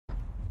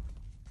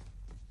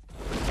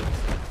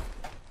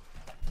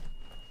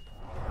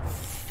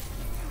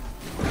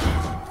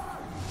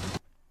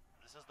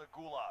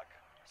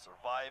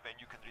Survive and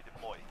you can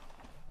redeploy.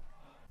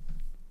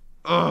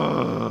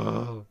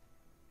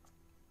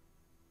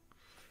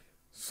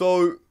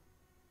 So,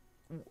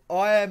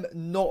 I am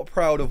not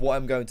proud of what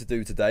I'm going to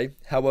do today.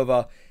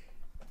 However,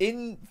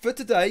 for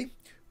today,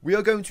 we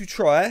are going to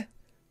try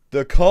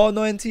the Kar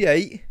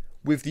 98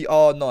 with the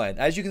R9.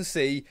 As you can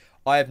see,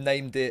 I have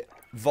named it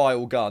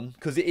Vile Gun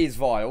because it is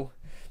vile.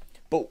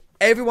 But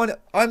everyone,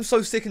 I'm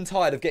so sick and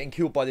tired of getting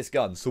killed by this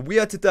gun. So we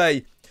are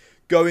today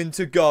going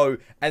to go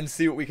and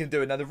see what we can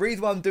do. Now, the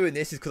reason why I'm doing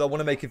this is because I want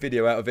to make a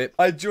video out of it.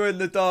 I joined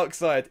the dark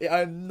side.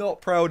 I'm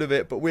not proud of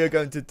it, but we are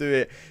going to do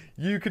it.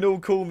 You can all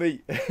call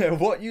me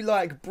what you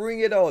like. Bring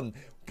it on.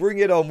 Bring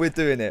it on. We're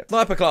doing it.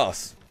 Sniper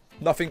class.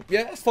 Nothing.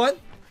 Yeah, it's fine.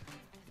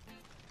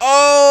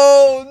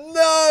 Oh,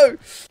 no.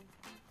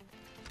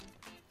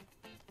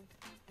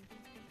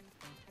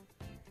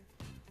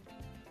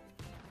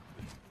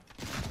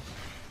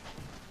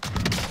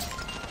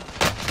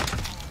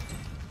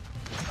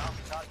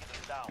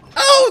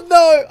 Oh,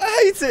 no.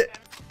 I hate it.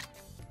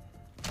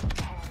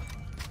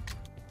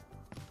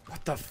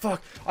 What the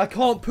fuck? I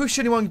can't push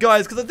anyone,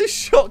 guys, because of this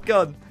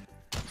shotgun.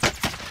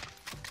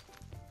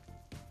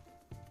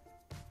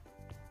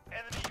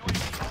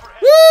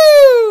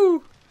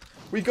 Woo!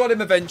 We got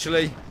him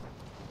eventually.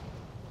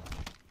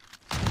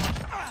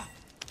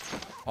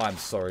 I'm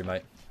sorry,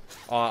 mate.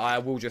 I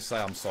will just say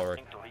I'm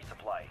sorry.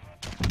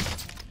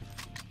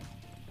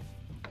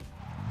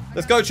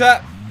 Let's go,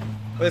 chat.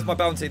 Where's my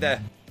bounty?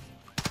 There.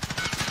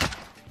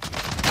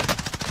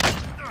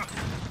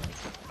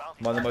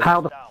 One of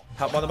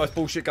the most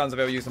bullshit guns I've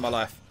ever used in my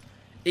life.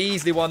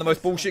 Easily one of the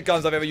most bullshit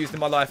guns I've ever used in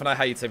my life, and I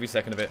hate every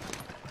second of it.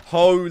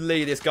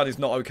 Holy, this gun is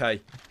not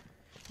okay.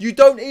 You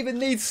don't even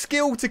need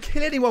skill to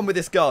kill anyone with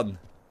this gun.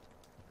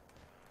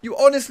 You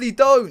honestly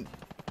don't.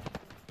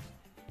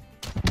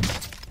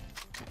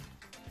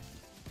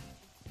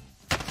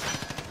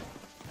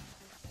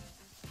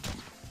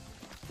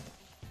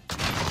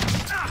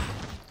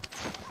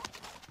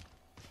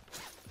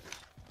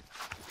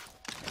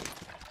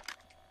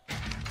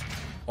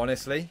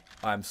 Honestly,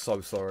 I am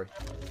so sorry.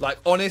 Like,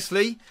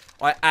 honestly,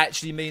 I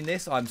actually mean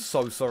this. I'm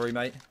so sorry,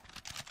 mate.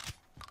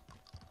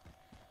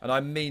 And I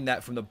mean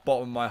that from the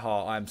bottom of my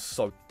heart. I am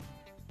so...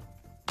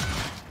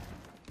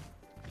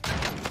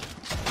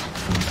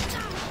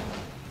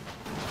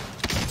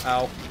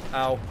 Ow.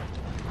 Ow.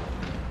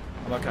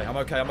 I'm okay. I'm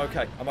okay. I'm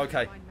okay. I'm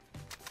okay.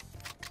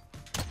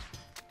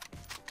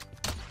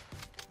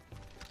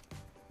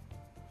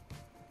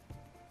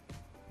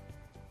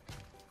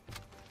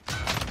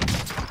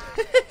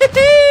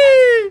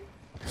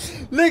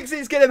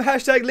 Linkzy's getting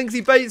hashtag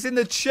Linkzy baits in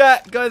the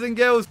chat, guys and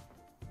girls.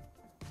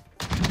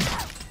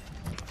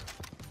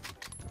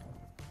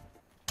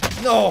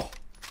 No.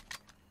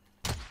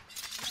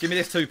 Give me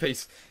this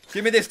two-piece.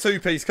 Give me this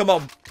two-piece. Come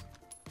on.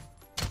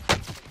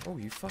 Oh,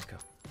 you fucker.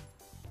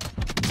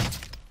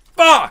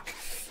 Fuck.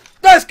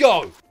 Let's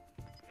go.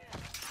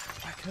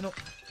 I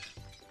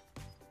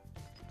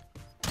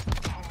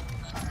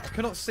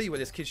cannot see where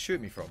this kid's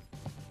shooting me from.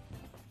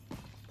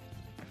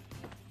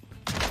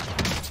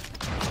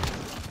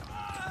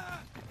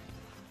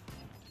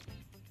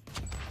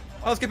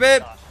 I'll skip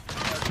it.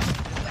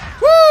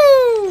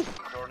 Woo!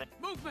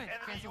 Movement.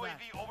 Enemy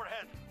UAV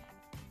overhead.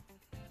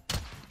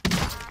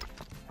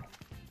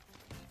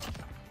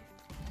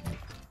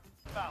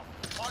 Found.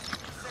 Marking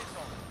the safe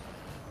zone.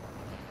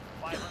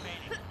 5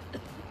 remaining.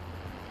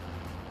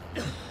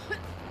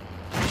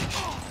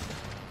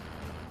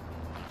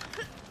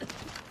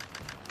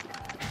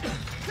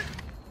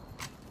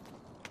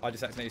 I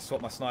just accidentally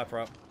swapped my sniper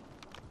out.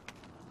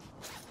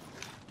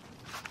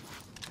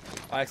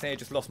 I accidentally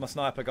just lost my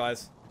sniper,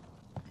 guys.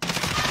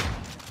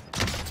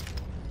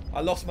 I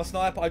lost my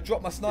sniper. I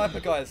dropped my sniper,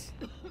 guys.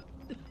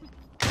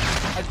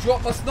 I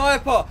dropped my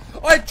sniper.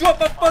 I dropped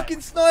my fucking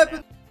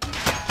sniper.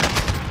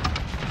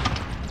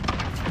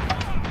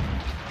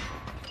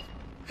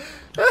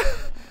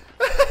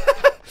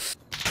 It's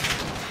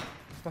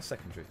my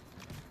secondary.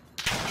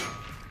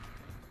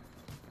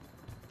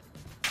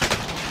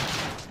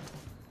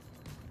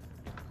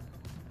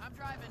 I'm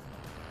driving.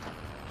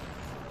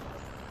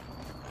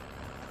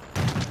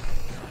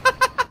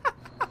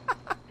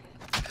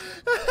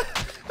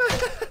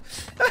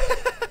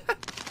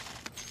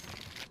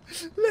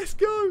 Let's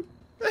go.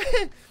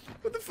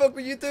 What the fuck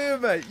were you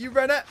doing, mate? You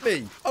ran at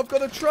me. I've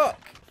got a truck.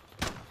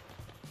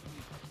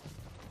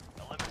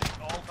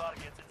 Eliminate all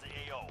targets in the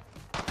AO.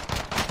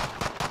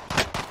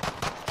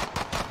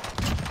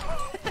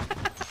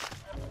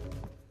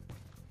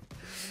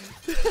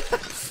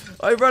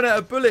 I ran out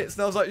of bullets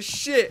and I was like,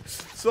 shit.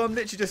 So I'm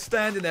literally just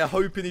standing there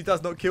hoping he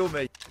does not kill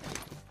me.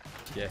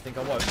 Yeah, I think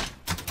I won't.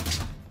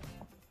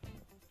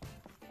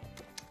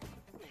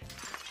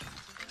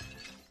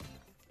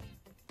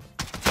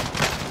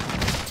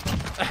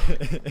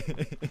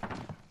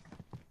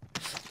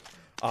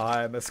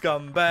 I'm a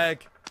scumbag.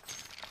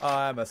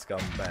 I'm a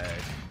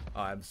scumbag.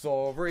 I'm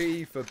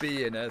sorry for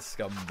being a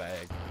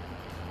scumbag.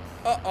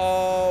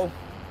 Uh-oh.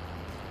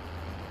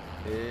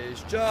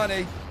 Here's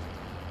Johnny.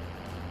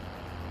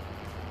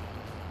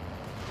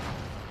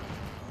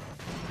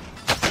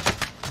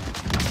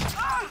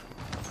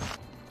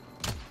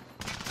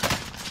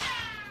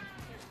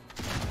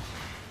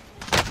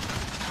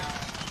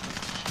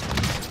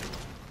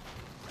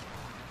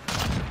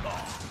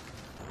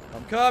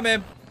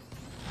 coming.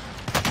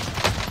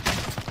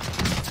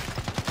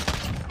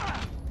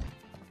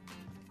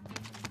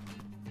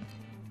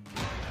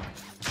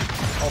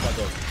 Oh my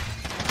god.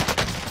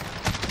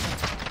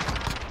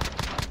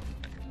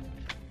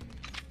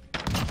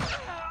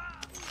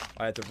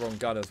 I had the wrong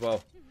gun as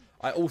well.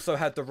 I also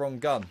had the wrong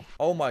gun.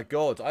 Oh my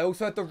god. I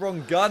also had the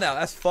wrong gun out.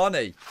 That's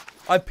funny.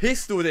 I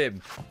pistoled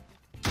him.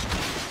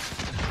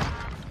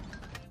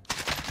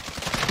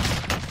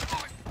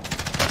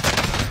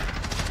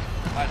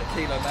 I had a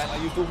kilo, man. I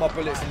used all my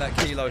bullets in that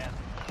kilo. I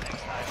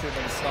should have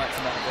been sniped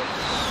in that bit.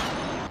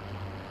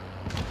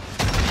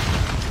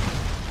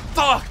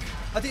 Fuck!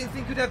 I didn't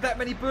think we'd have that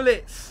many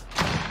bullets.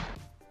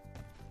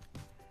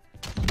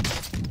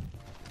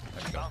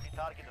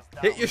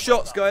 Hit your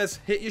shots, guys.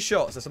 Hit your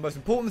shots. That's the most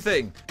important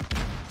thing.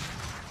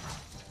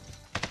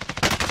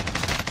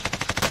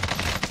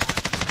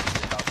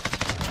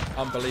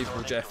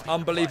 Unbelievable, Jeff.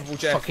 Unbelievable,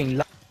 Jeff.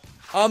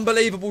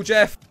 Unbelievable,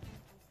 Jeff.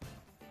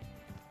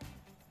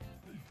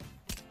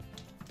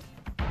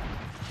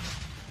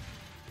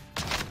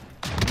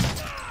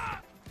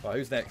 Right,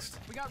 who's next?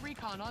 We got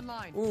recon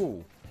online.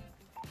 Ooh.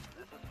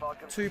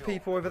 2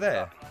 people over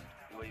there.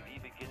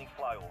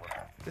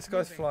 This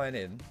guy's flying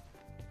in.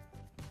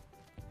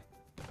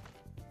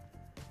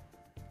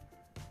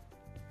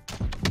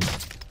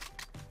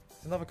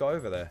 There's another guy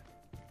over there.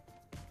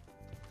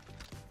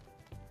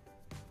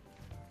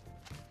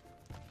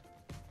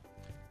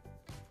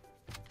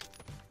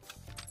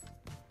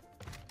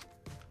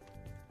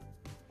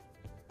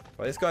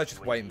 Right, this guy's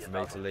just waiting for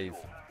me to leave.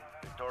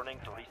 Returning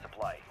to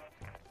resupply.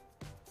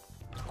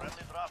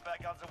 Friendly drop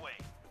back on the way.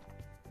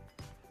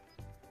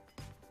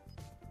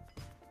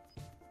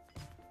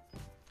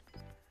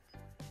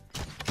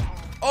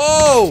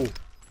 Oh!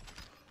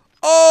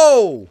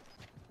 Oh!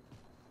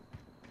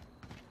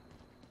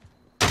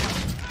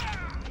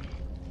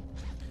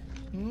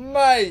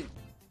 Mate!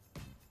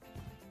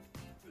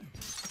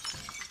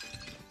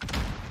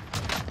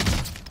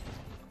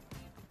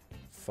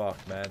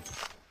 Fuck, man.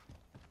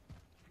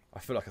 I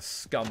feel like a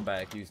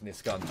scumbag using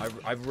this gun.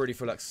 I really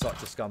feel like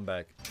such a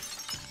scumbag.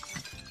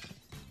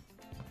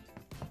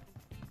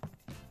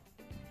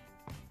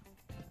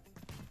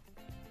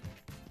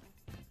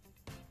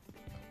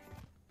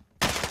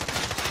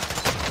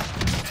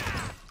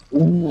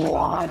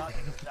 What?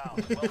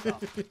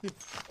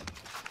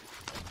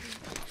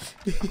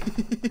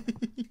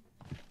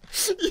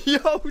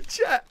 Yo,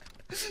 chat!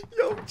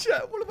 Yo,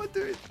 chat, what am I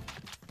doing?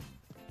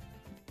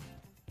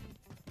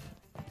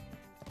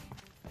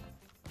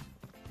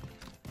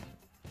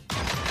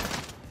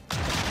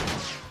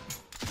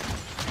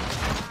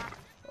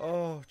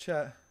 Oh,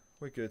 chat,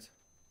 we're good.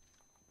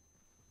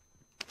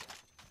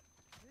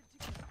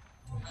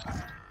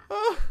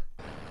 Oh.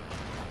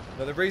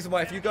 Now, the reason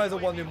why, if you guys are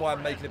wondering why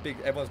I'm making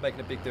everyone's making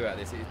a big deal out of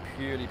this, it is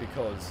purely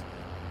because,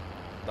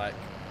 like,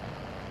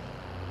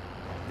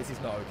 this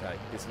is not okay.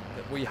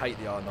 We hate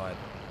the R9.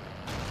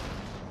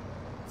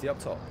 Is he up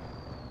top?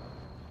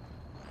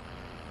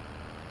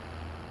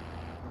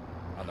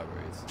 I know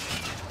where he is.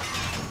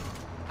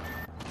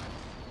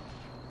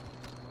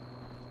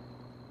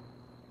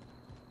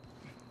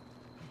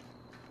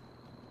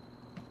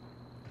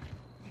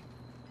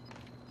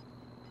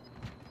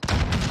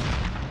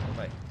 Oh,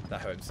 mate,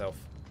 that hurt himself.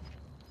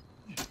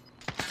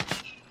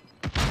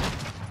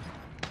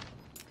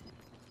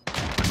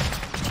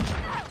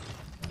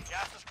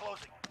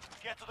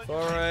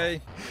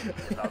 Sorry.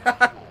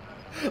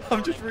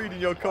 I'm just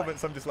reading your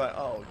comments. I'm just like,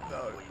 oh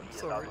no, I'm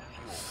sorry.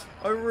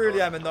 I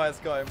really am a nice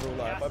guy in real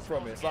life, I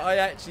promise. Like, I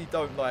actually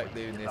don't like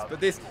doing this. But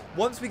this,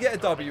 once we get a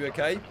W,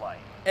 okay?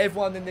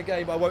 Everyone in the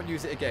game, I won't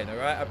use it again,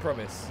 alright? I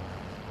promise.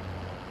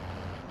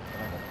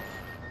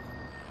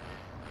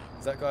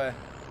 Is that guy?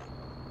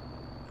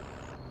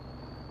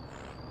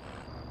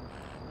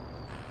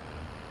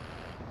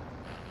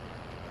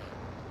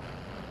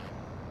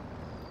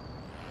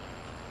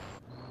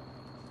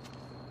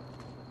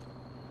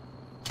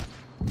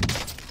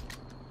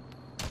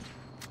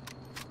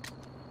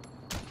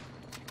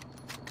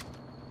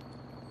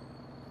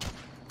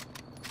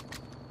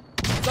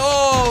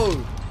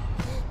 No!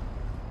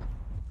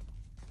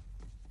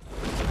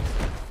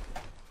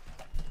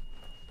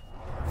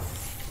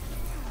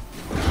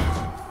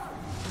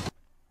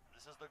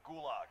 This is the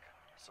Gulag.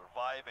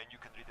 Survive and you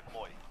can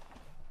redeploy.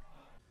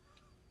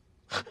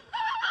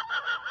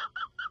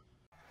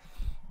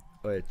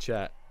 Wait,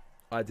 chat.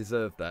 I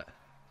deserve that.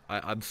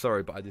 I'm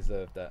sorry, but I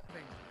deserve that.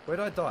 Where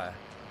did I die?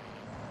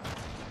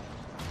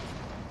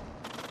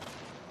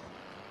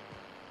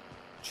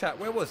 Chat,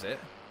 where was it?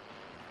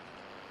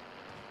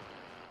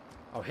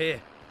 Oh,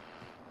 here.